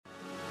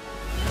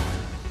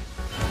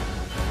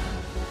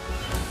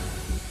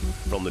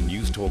From the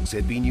News Talk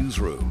ZB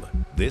Newsroom,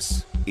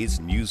 this is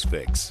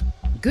Newsfix.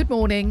 Good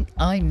morning,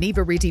 I'm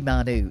Neva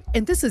Retimanu,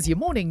 and this is your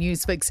morning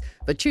Newsfix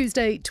for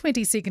Tuesday,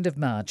 22nd of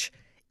March.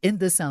 In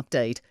this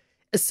update,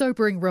 a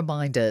sobering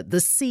reminder, the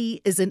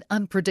sea is an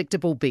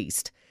unpredictable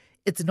beast.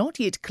 It's not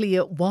yet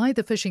clear why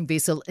the fishing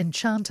vessel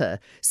Enchanter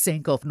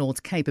sank off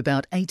North Cape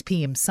about 8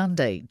 p.m.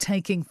 Sunday,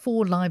 taking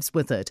 4 lives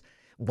with it.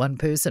 One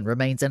person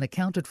remains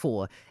unaccounted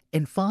for,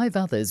 and 5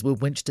 others were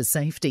winched to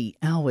safety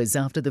hours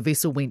after the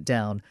vessel went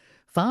down.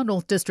 Far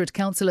North District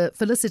Councillor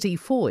Felicity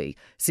Foy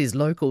says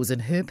locals in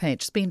her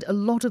patch spend a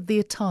lot of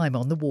their time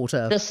on the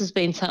water. This has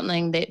been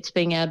something that's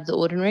been out of the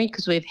ordinary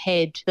because we've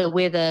had the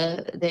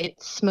weather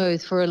that's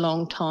smooth for a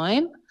long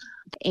time,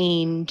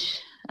 and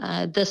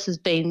this has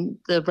been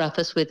the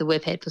roughest weather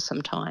we've had for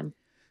some time.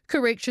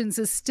 Corrections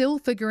is still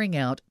figuring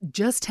out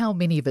just how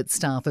many of its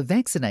staff are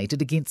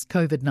vaccinated against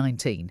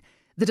COVID-19.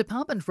 The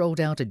department rolled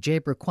out a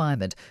jab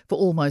requirement for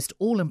almost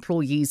all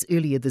employees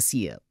earlier this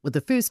year, with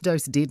the first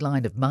dose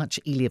deadline of March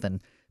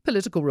 11.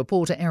 Political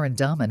reporter Aaron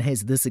Darman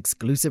has this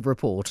exclusive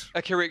report.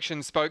 A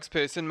corrections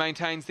spokesperson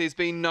maintains there's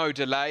been no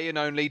delay and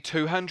only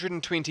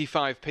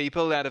 225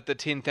 people out of the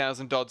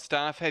 10,000 odd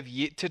staff have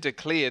yet to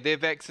declare their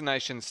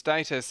vaccination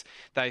status.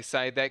 They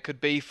say that could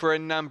be for a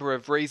number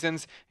of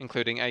reasons,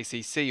 including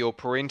ACC or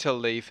parental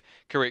leave.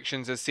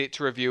 Corrections is set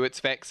to review its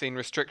vaccine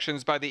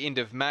restrictions by the end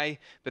of May,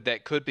 but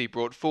that could be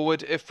brought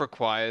forward if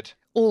required.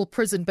 All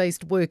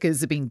prison-based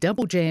workers have been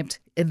double jabbed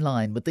in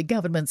line with the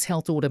government's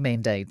health order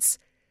mandates.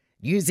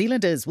 New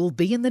Zealanders will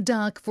be in the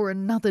dark for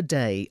another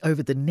day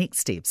over the next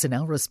steps in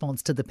our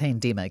response to the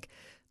pandemic.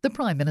 The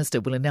Prime Minister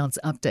will announce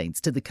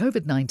updates to the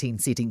COVID-19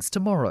 settings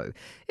tomorrow,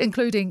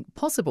 including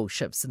possible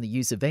shifts in the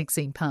use of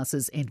vaccine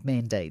passes and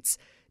mandates.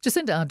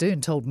 Jacinda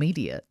Ardern told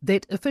media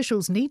that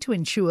officials need to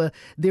ensure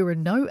there are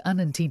no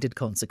unintended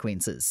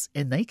consequences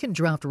and they can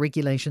draft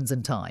regulations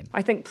in time.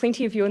 I think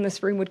plenty of you in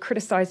this room would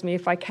criticise me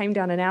if I came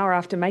down an hour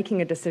after making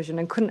a decision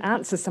and couldn't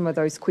answer some of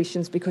those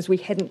questions because we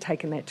hadn't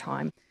taken that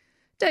time.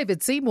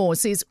 David Seymour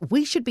says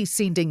we should be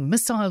sending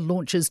missile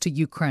launches to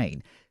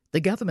Ukraine.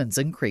 The government's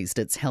increased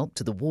its help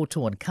to the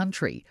war-torn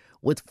country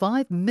with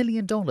 $5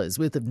 million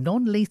worth of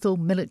non-lethal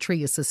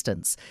military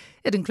assistance.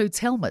 It includes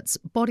helmets,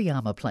 body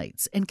armour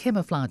plates and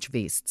camouflage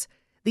vests.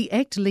 The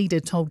ACT leader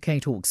told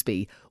Kate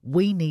Hawkesby,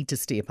 we need to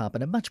step up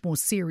in a much more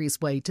serious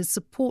way to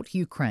support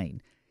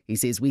Ukraine. He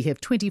says we have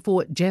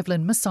 24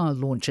 Javelin missile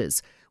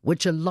launches,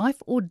 which are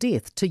life or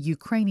death to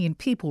Ukrainian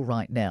people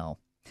right now.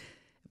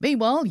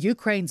 Meanwhile,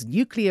 Ukraine's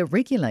nuclear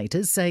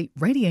regulators say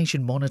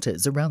radiation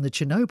monitors around the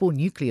Chernobyl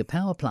nuclear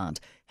power plant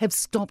have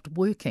stopped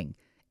working,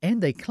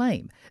 and they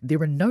claim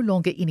there are no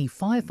longer any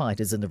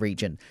firefighters in the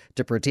region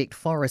to protect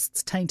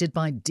forests tainted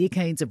by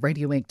decades of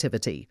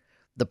radioactivity.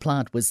 The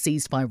plant was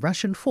seized by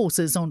Russian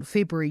forces on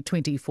February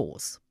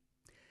 24th.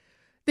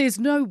 There's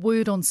no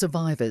word on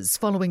survivors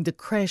following the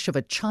crash of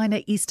a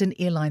China Eastern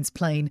Airlines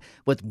plane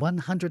with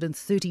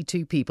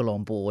 132 people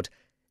on board.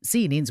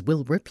 CNN's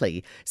Will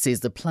Ripley says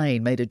the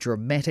plane made a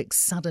dramatic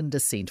sudden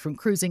descent from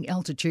cruising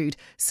altitude,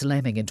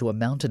 slamming into a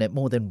mountain at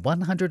more than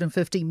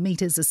 150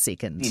 metres a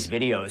second. These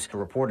videos are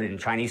reported in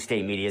Chinese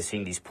state media,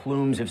 seeing these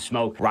plumes of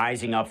smoke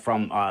rising up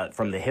from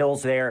the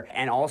hills there,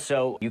 and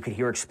also you could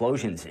hear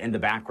explosions in the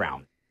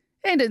background.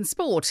 And in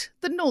sport,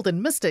 the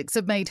Northern Mystics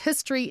have made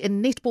history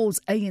in netball's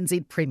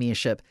ANZ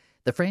Premiership.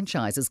 The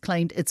franchise has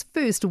claimed its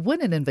first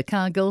win in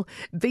Invercargill,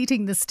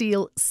 beating the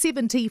Steel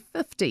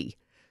 70-50.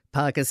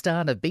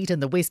 Pakistan have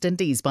beaten the West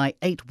Indies by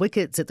 8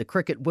 wickets at the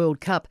Cricket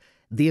World Cup,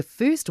 their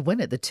first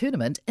win at the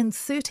tournament in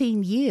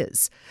 13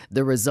 years.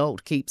 The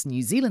result keeps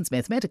New Zealand's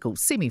mathematical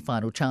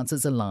semi-final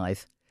chances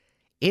alive.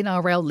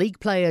 NRL League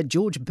player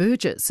George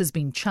Burgess has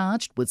been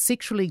charged with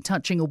sexually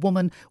touching a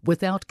woman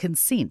without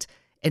consent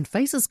and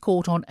faces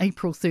court on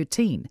April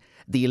 13.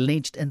 The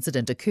alleged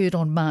incident occurred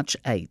on March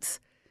 8th.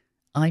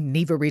 I'm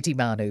Neva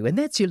Retimanu, and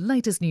that's your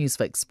latest news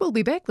fix. We'll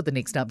be back with the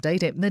next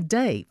update at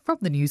midday from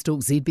the News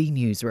Talk ZB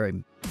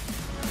Newsroom.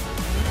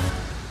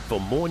 For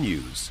more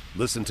news,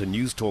 listen to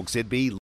News Talk ZB